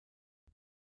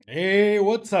Hey,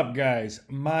 what's up, guys?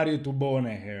 Mario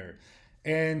Tubone here.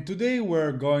 And today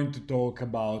we're going to talk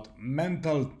about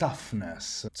mental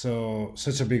toughness. So,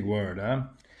 such a big word, huh?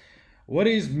 What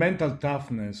is mental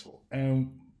toughness?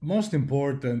 And most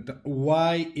important,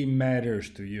 why it matters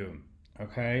to you.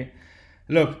 Okay?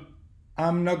 Look,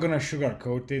 I'm not gonna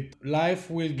sugarcoat it.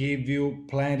 Life will give you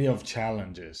plenty of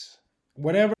challenges.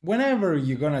 Whenever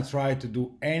you're gonna try to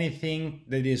do anything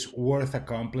that is worth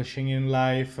accomplishing in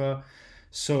life,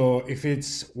 so if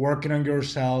it's working on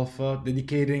yourself,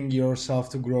 dedicating yourself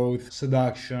to growth,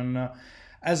 seduction,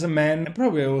 as a man, and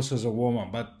probably also as a woman,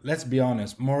 but let's be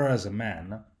honest, more as a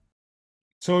man.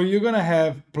 So you're gonna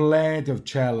have plenty of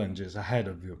challenges ahead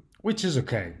of you, which is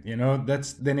okay,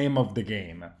 that's the name of the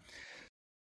game.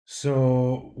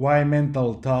 So, why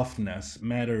mental toughness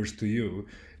matters to you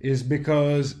is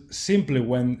because simply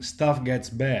when stuff gets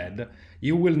bad,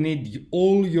 you will need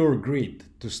all your grit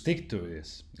to stick to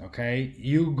this. Okay?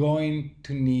 You're going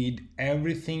to need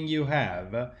everything you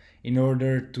have in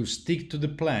order to stick to the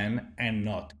plan and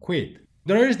not quit.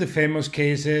 There is the famous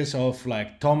cases of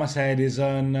like Thomas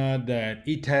Edison that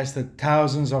he tested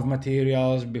thousands of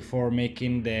materials before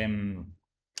making them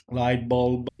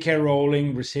lightbulb.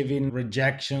 Rowling receiving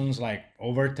rejections like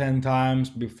over 10 times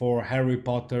before Harry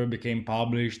Potter became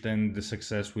published and the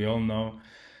success we all know.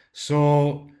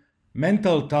 So,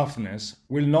 mental toughness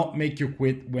will not make you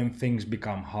quit when things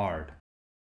become hard.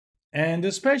 And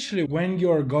especially when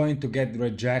you're going to get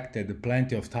rejected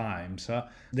plenty of times,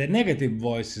 the negative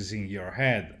voices in your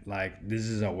head, like this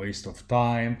is a waste of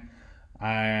time,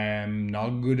 I'm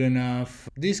not good enough,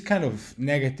 this kind of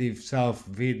negative self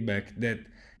feedback that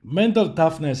mental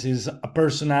toughness is a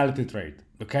personality trait,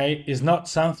 okay? It's not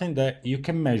something that you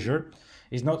can measure,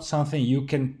 it's not something you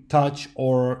can touch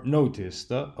or notice,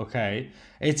 okay?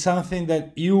 It's something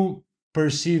that you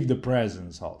perceive the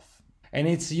presence of, and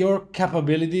it's your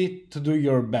capability to do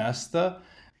your best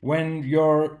when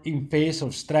you're in face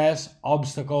of stress,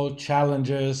 obstacle,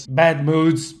 challenges, bad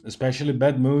moods, especially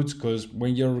bad moods, because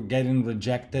when you're getting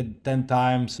rejected 10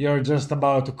 times, you're just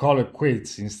about to call it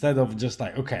quits instead of just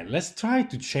like, okay, let's try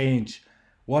to change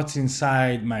what's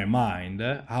inside my mind,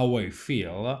 how I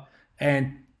feel,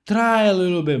 and try a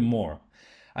little bit more.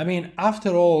 I mean,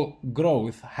 after all,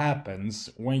 growth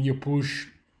happens when you push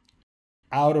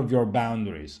out of your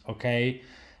boundaries, okay?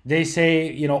 They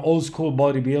say, old school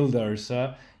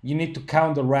bodybuilders, you need to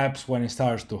count the reps when it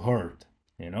starts to hurt,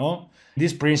 you know?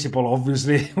 This principle,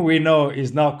 obviously, we know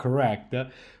is not correct,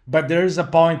 but there is a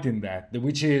point in that,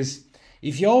 which is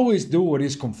if you always do what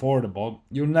is comfortable,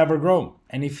 you'll never grow.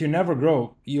 And if you never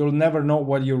grow, you'll never know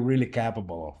what you're really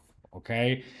capable of,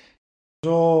 okay?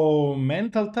 So,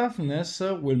 mental toughness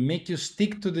will make you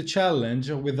stick to the challenge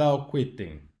without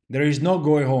quitting. There is no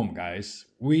going home, guys.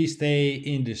 We stay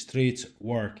in the streets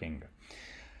working.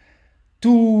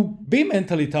 To be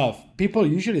mentally tough, people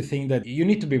usually think that you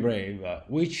need to be brave,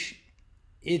 which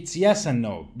it's yes and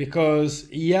no. Because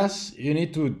yes, you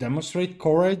need to demonstrate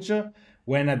courage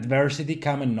when adversity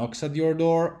comes and knocks at your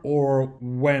door, or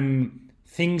when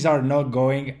things are not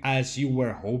going as you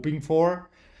were hoping for.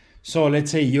 So let's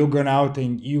say you're going out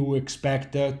and you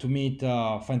expect to meet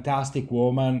a fantastic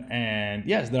woman, and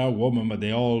yes, there are women, but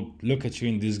they all look at you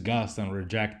in disgust and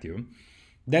reject you.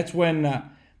 That's when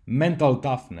mental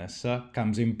toughness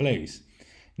comes in place.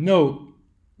 No,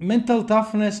 mental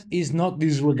toughness is not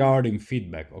disregarding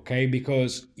feedback, okay?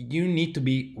 Because you need to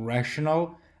be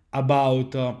rational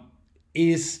about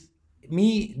is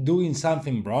me doing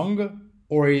something wrong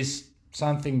or is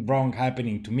something wrong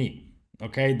happening to me?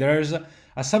 Okay, there's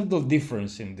a subtle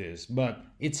difference in this, but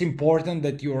it's important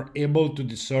that you're able to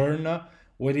discern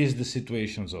what is the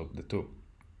situations of the two.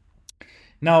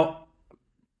 Now,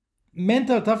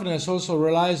 mental toughness also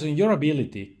relies on your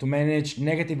ability to manage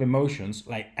negative emotions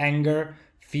like anger,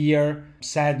 fear,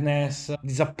 sadness,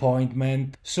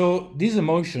 disappointment. So these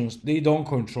emotions, they don't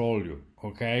control you,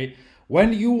 okay?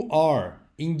 When you are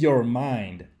in your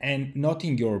mind and not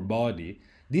in your body,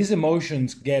 these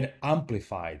emotions get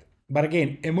amplified. But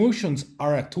again, emotions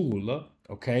are a tool,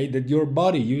 okay, that your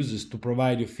body uses to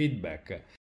provide you feedback.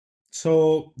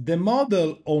 So the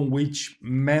model on which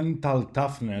mental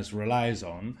toughness relies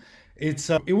on, it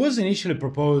was initially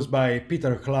proposed by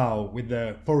Peter Clough with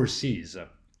the four C's.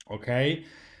 Okay,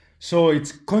 so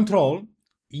it's control.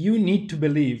 You need to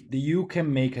believe that you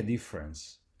can make a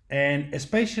difference, and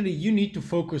especially you need to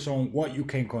focus on what you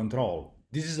can control.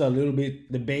 This is a little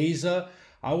bit the base.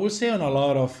 I would say on a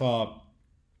lot of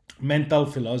mental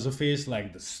philosophies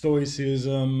like the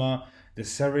Stoicism, the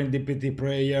Serendipity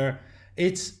prayer.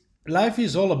 It's life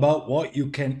is all about what you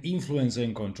can influence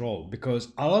and control, because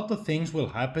a lot of things will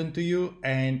happen to you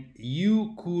and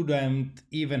you couldn't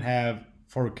even have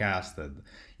forecasted.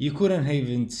 You couldn't have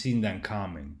even seen them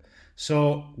coming.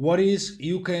 So what is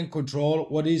you can control,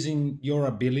 what is in your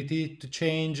ability to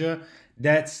change,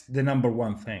 that's the number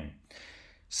one thing.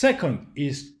 Second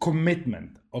is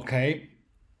commitment, okay?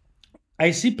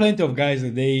 I see plenty of guys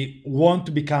that they want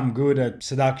to become good at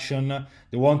seduction,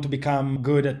 they want to become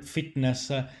good at fitness,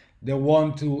 they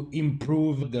want to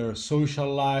improve their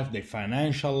social life, their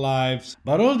financial lives.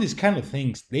 But all these kind of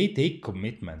things, they take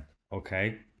commitment,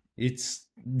 okay? It's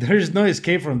there's no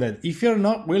escape from that. If you're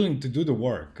not willing to do the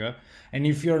work, and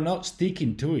if you're not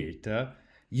sticking to it,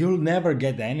 you'll never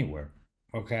get anywhere.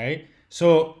 Okay?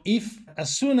 So if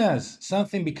as soon as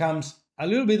something becomes a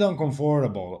little bit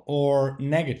uncomfortable or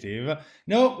negative,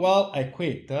 no, well, I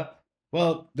quit.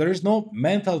 Well, there is no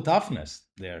mental toughness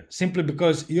there simply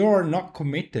because you're not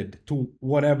committed to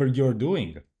whatever you're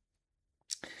doing.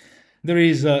 There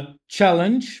is a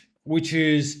challenge, which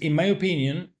is, in my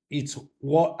opinion, it's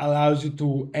what allows you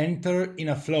to enter in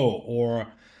a flow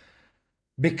or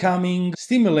becoming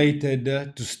stimulated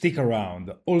to stick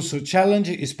around. Also, challenge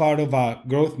is part of a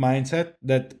growth mindset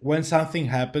that when something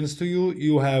happens to you,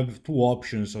 you have two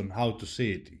options on how to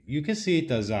see it. You can see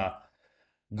it as a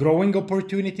growing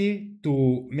opportunity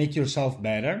to make yourself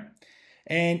better.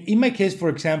 And in my case, for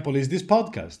example, is this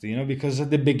podcast, because at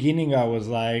the beginning I was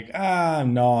like,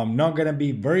 no, I'm not going to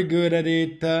be very good at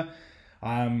it.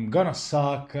 I'm going to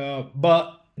suck.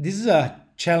 But this is a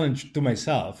challenge to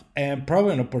myself and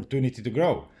probably an opportunity to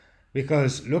grow,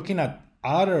 because looking at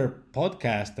other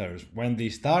podcasters when they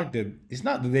started, it's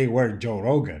not that they were Joe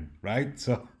Rogan, right?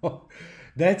 So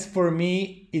that's for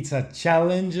me, it's a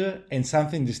challenge and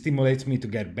something that stimulates me to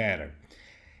get better.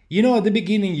 At the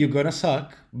beginning, you're gonna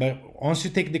suck, but once you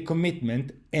take the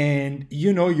commitment and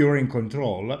you're in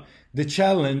control, the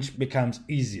challenge becomes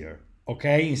easier.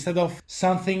 Okay, instead of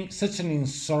something such an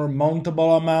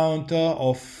insurmountable amount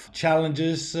of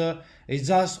challenges, it's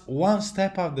just one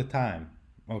step at a time.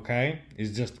 Okay,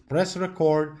 it's just press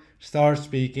record, start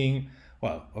speaking.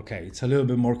 Well, okay, it's a little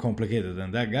bit more complicated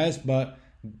than that, guys, but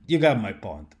you got my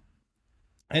point.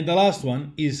 And the last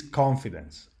one is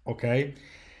confidence. Okay,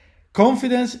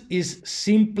 confidence is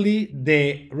simply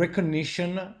the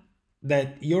recognition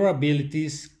that your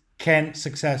abilities can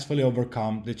successfully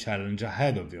overcome the challenge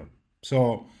ahead of you.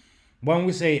 So, when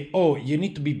we say, oh, you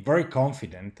need to be very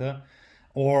confident,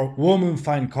 or women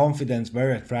find confidence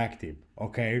very attractive,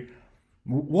 okay,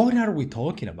 what are we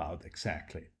talking about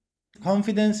exactly?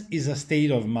 Confidence is a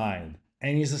state of mind,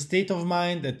 and is a state of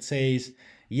mind that says,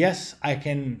 yes, I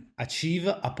can achieve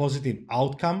a positive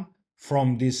outcome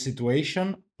from this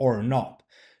situation or not.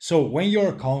 So when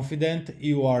you're confident,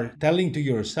 you are telling to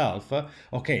yourself,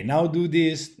 okay, now do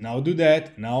this, now do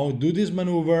that, now do this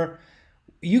maneuver.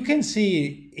 You can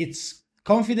see it's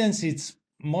confidence, it's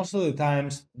most of the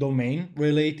times domain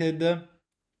related.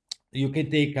 You can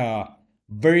take a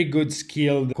very good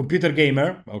skilled computer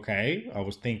gamer. Okay, I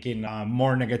was thinking a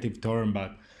more negative term,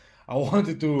 but I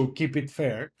wanted to keep it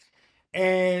fair.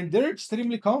 And they're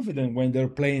extremely confident when they're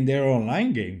playing their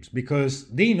online games because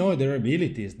they know their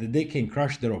abilities, that they can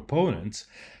crush their opponents.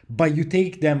 But you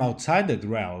take them outside that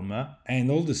realm,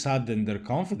 and all of a sudden their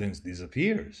confidence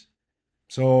disappears.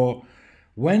 So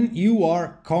when you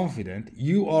are confident,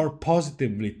 you are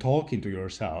positively talking to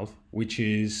yourself, which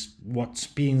is what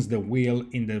spins the wheel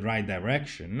in the right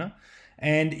direction,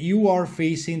 and you are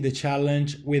facing the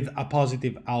challenge with a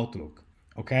positive outlook.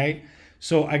 Okay?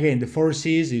 So again, the four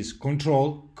C's is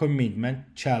control,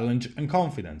 commitment, challenge, and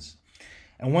confidence.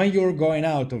 And when you're going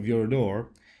out of your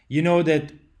door, you know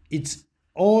that it's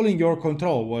all in your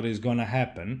control what is going to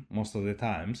happen most of the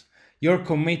times. You're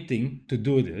committing to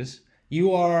do this.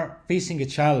 You are facing a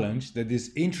challenge that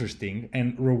is interesting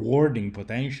and rewarding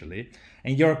potentially.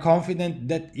 And you're confident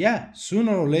that, yeah,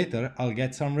 sooner or later I'll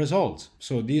get some results.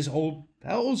 So this all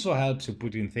also helps you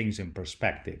putting things in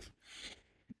perspective.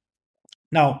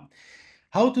 Now,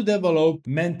 how to develop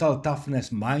mental toughness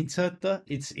mindset,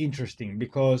 it's interesting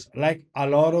because like a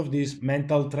lot of these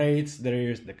mental traits, there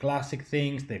is the classic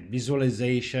things, the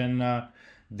visualization,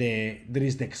 there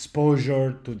is the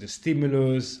exposure to the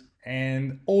stimulus,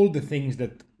 and all the things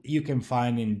that you can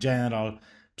find in general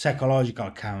psychological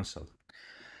counsel.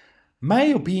 My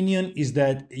opinion is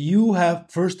that you have,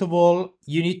 first of all,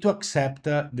 you need to accept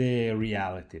the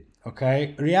reality.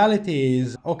 Okay, reality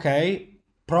is, okay,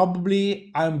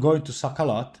 probably I'm going to suck a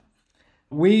lot.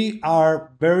 We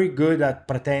are very good at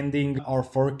pretending our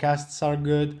forecasts are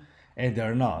good and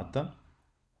they're not.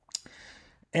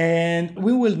 And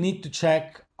we will need to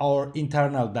check our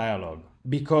internal dialogue.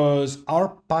 because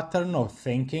our pattern of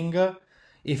thinking,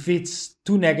 if it's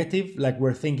too negative, like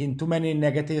we're thinking too many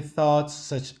negative thoughts,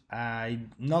 such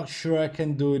I'm not sure I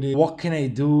can do this, what can I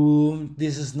do?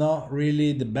 This is not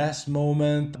really the best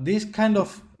moment. These kind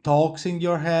of talks in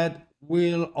your head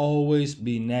will always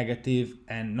be negative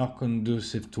and not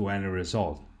conducive to any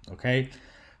result. Okay?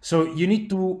 So you need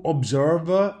to observe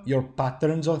your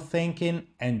patterns of thinking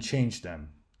and change them.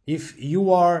 If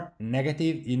you are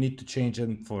negative, you need to change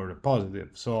them for the positive.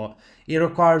 So it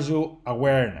requires you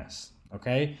awareness,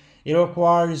 okay? It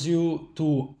requires you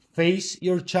to face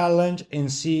your challenge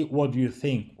and see what you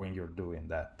think when you're doing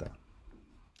that.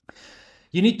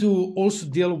 You need to also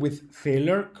deal with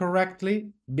failure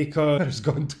correctly because there's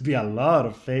going to be a lot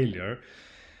of failure.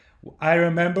 I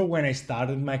remember when I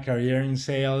started my career in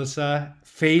sales,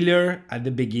 failure at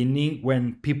the beginning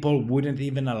when people wouldn't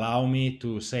even allow me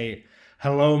to say,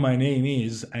 hello, my name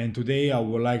is, and today I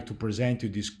would like to present you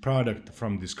this product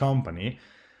from this company.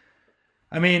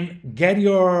 I mean, get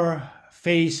your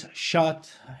face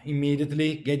shut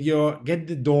immediately, get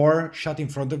the door shut in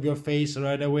front of your face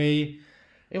right away.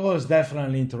 It was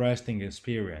definitely an interesting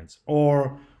experience.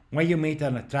 Or when you meet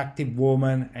an attractive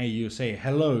woman and you say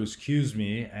hello, excuse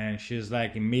me, and she's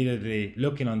like immediately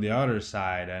looking on the other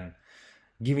side and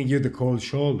giving you the cold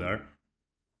shoulder,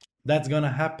 that's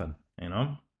gonna happen, you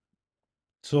know.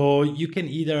 So you can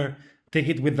either take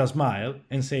it with a smile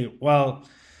and say, well,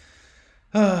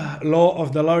 law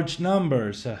of the large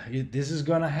numbers, this is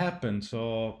gonna happen,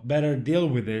 so better deal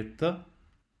with it.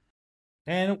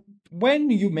 And when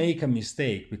you make a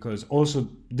mistake, because also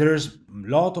there's a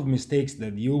lot of mistakes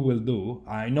that you will do,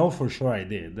 I know for sure I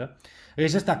did,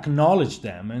 is just acknowledge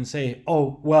them and say,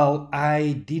 oh, well,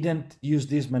 I didn't use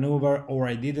this maneuver or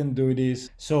I didn't do this.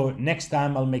 So next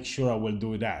time I'll make sure I will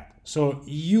do that. So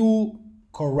you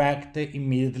correct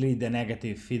immediately the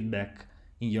negative feedback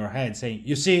in your head saying,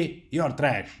 you see, you're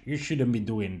trash. You shouldn't be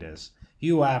doing this.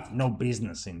 You have no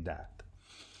business in that.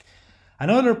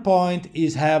 Another point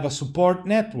is have a support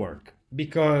network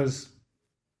because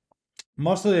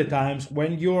most of the times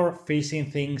when you're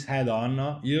facing things head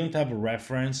on, you don't have a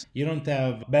reference, you don't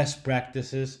have best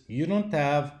practices, you don't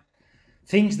have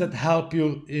things that help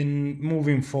you in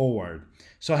moving forward.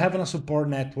 So having a support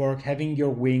network, having your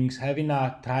wings, having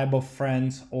a tribe of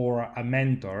friends or a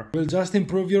mentor will just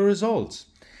improve your results.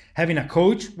 Having a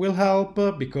coach will help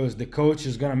because the coach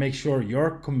is going to make sure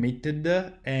you're committed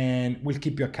and will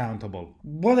keep you accountable.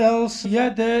 What else? Yeah,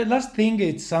 the last thing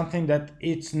is something that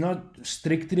it's not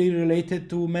strictly related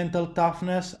to mental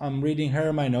toughness. I'm reading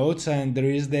here my notes and there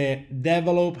is the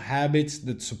develop habits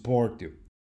that support you.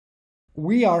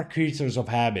 We are creatures of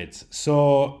habits.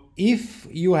 So if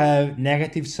you have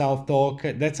negative self-talk,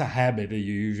 that's a habit that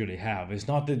you usually have. It's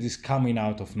not that it's coming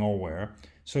out of nowhere.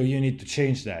 So you need to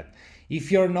change that. If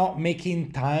you're not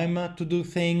making time to do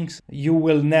things, you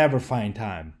will never find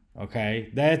time.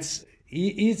 Okay?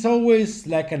 It's always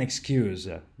like an excuse.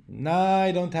 Nah,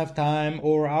 I don't have time,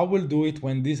 or I will do it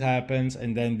when this happens,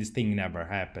 and then this thing never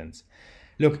happens.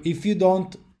 Look, if you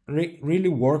don't really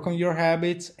work on your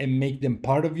habits and make them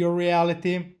part of your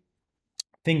reality,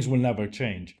 things will never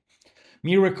change.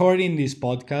 Me recording this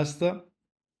podcast,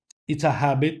 it's a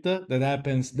habit that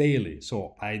happens daily.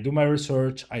 So I do my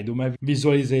research, I do my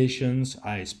visualizations,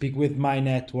 I speak with my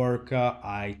network,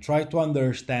 I try to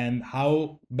understand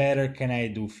how better can I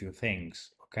do few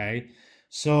things, okay?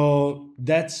 So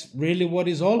that's really what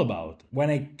it's all about. When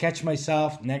I catch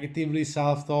myself negatively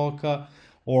self-talk,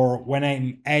 or when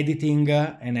I'm editing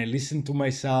and I listen to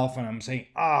myself and I'm saying,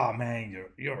 "Oh man,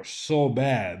 you're so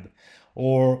bad,"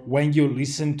 or when you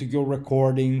listen to your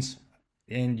recordings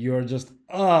and you're just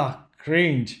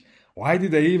cringe. Why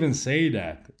did I even say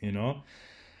that? You know,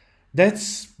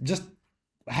 that's just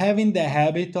having the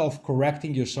habit of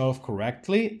correcting yourself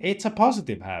correctly. It's a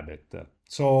positive habit.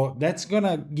 So that's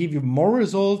gonna give you more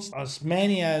results, as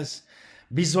many as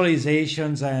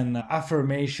visualizations and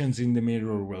affirmations in the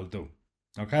mirror will do.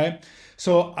 Okay,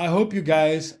 so I hope you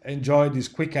guys enjoyed this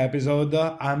quick episode.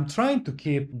 I'm trying to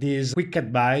keep these quick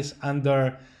advice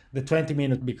under the 20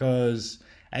 minutes because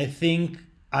I think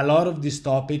a lot of these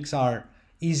topics are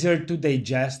easier to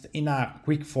digest in a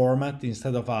quick format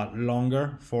instead of a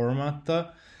longer format.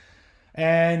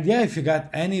 And yeah, if you got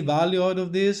any value out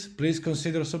of this, please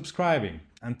consider subscribing.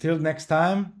 Until next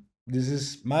time, this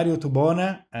is Mario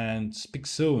Tubone and speak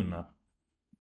soon.